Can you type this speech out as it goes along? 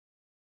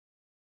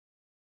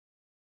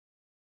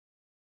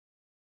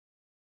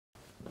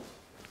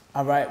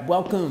All right,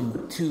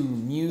 welcome to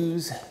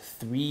MUS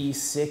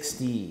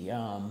 360.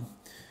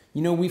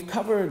 We've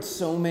covered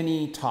so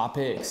many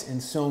topics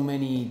and so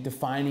many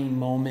defining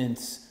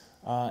moments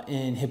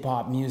in hip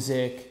hop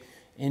music,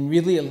 and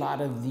really a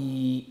lot of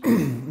the,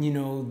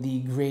 the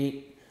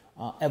great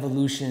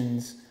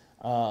evolutions,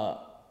 of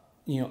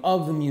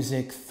the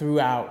music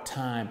throughout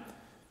time.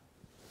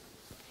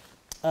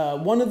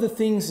 One of the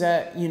things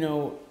that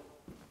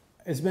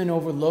has been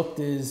overlooked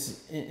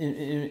is,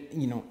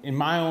 in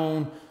my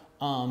own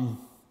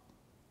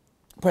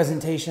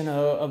presentation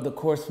of the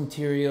course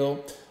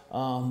material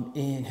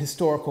in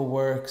historical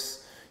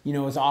works,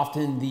 is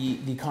often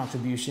the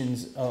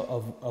contributions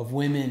of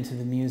women to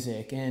the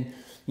music and,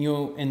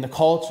 in the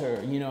culture.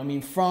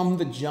 From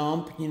the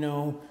jump,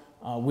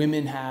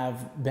 women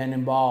have been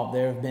involved.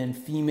 There have been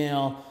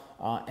female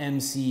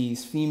MCs,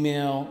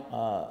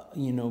 female,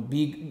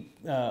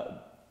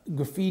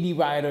 graffiti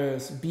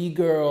writers,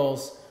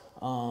 B-girls.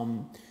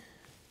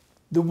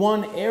 The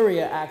one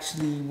area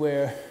actually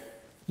where,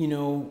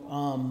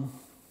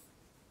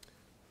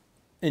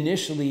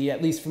 initially,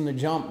 at least from the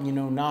jump,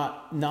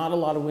 not a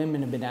lot of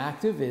women have been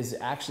active is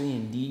actually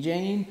in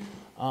DJing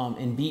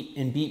and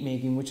beat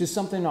making, which is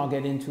something I'll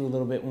get into a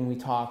little bit when we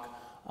talk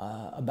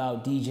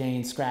about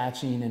DJing,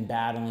 scratching, and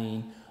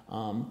battling.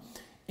 I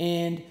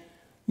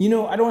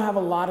don't have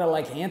a lot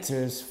of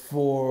answers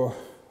for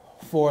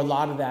a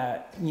lot of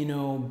that,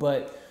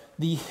 but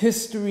the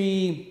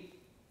history,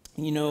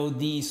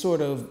 the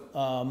sort of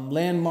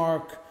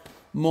landmark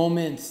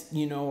moments,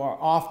 are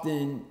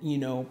often,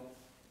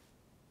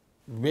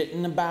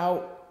 written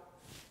about,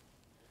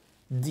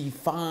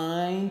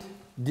 defined,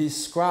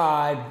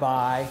 described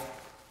by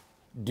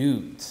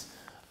dudes.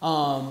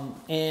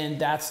 And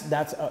that's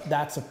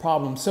a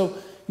problem. So,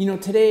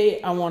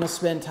 today I want to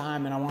spend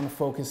time and I want to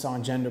focus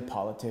on gender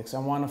politics. I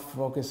want to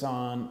focus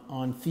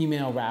on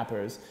female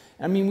rappers.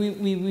 I mean,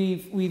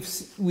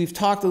 we've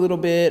talked a little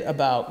bit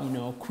about,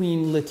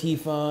 Queen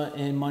Latifah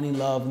and Money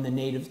Love and the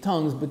native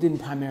tongues, but didn't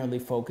primarily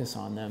focus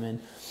on them. And,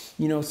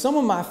 some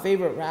of my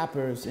favorite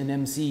rappers and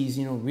MCs,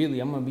 really,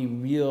 I'm going to be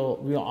real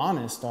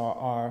honest,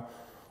 are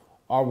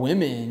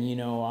women.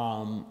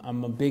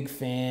 I'm a big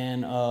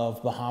fan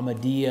of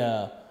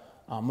Bahamadia.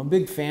 I'm a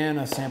big fan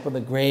of Sample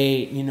the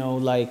Great,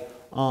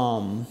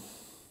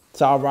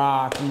 Saw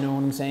Rock, you know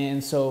what I'm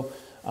saying? So,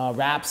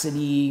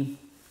 Rhapsody,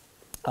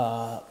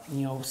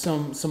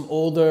 some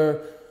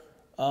older,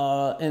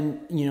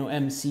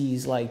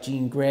 MCs like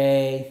Jean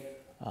Grey,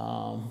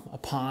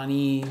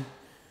 Apani,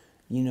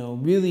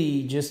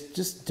 really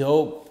just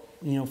dope,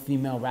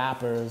 female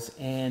rappers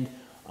and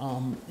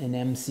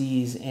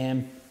MCs.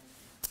 And,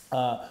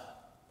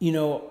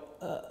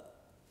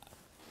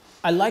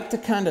 I like to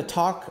kind of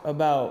talk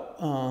about,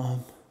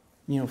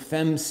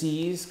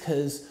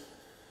 Femcees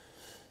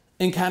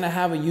and kind of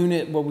have a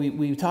unit where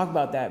we talk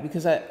about that,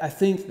 because I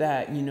think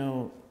that,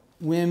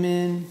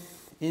 women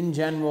in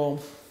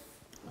general,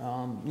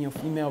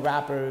 female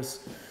rappers,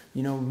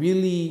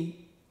 really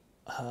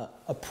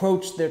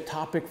approach their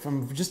topic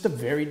from just a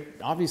very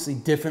obviously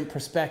different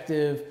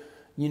perspective,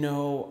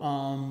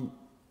 a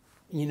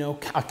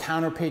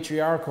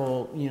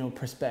counter-patriarchal,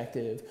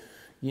 perspective,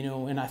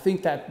 and I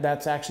think that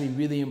that's actually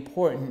really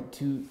important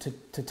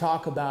to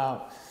talk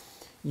about,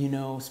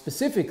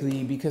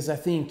 specifically, because I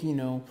think,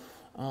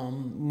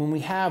 when we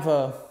have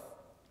a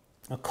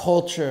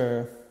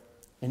culture,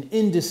 an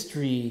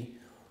industry,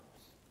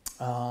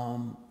 a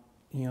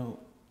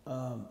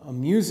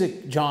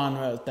music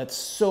genre that's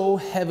so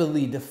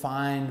heavily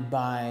defined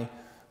by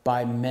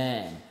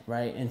men,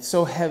 right, and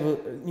so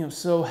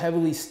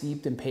heavily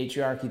steeped in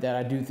patriarchy, that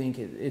I do think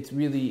it's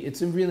really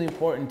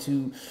important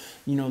to,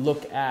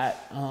 look at,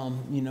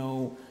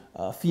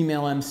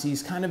 female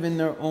MCs kind of in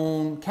their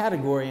own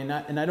category,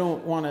 and I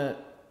don't want to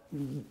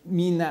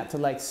mean that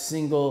to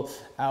single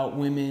out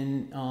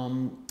women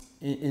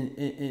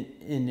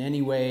in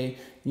any way,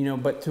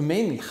 but to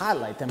mainly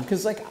highlight them,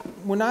 because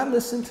when I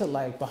listen to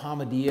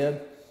Bahamadia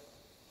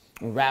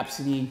or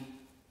Rhapsody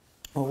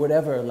or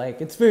whatever,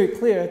 it's very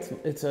clear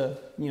it's a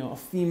a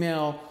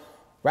female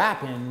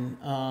rapping,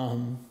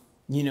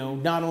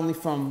 not only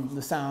from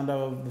the sound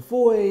of the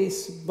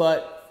voice,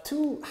 but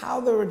to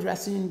how they're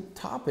addressing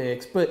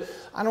topics. But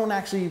I don't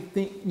actually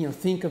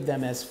think of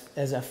them as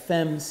a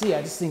femcee.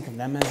 I just think of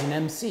them as an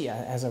MC,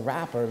 as a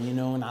rapper,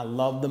 and I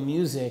love the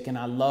music and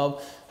I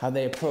love how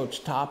they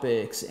approach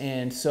topics.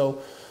 And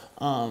so,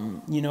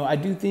 I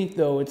do think,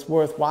 though, it's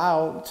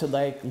worthwhile to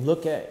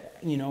look at,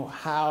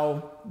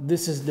 how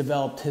this has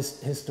developed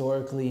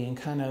historically, and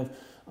kind of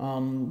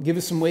give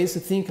us some ways to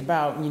think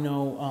about,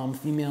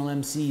 female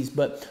MCs.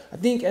 But I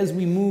think as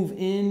we move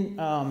in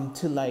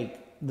to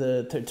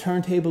the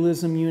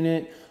turntablism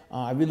unit,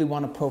 I really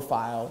want to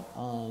profile,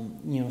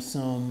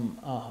 some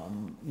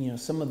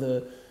of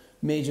the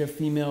major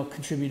female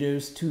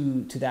contributors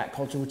to that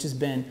culture, which has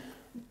been,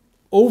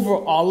 over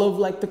all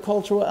of the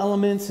cultural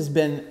elements, has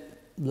been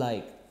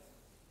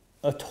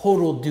a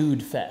total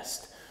dude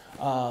fest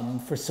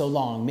for so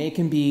long,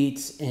 making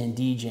beats and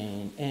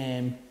DJing.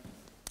 And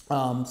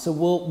so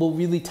we'll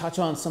really touch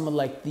on some of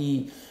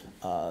the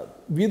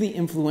really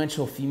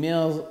influential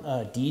female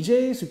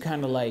DJs who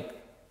kind of like,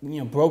 you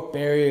know, broke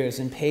barriers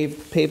and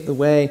paved the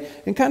way,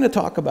 and kind of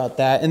talk about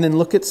that, and then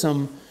look at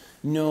some,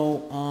 you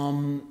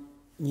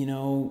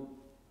know,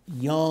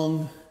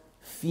 young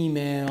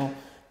female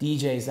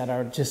DJs that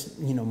are just,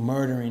 you know,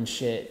 murdering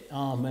shit,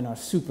 and are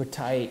super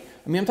tight.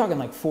 I mean, I'm talking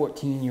like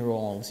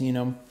 14-year-olds, you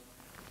know.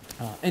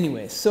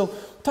 Anyways, so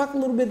we'll talk a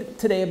little bit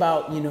today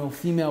about, you know,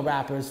 female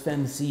rappers,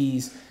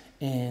 Femcees,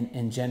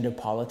 and gender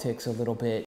politics a little bit.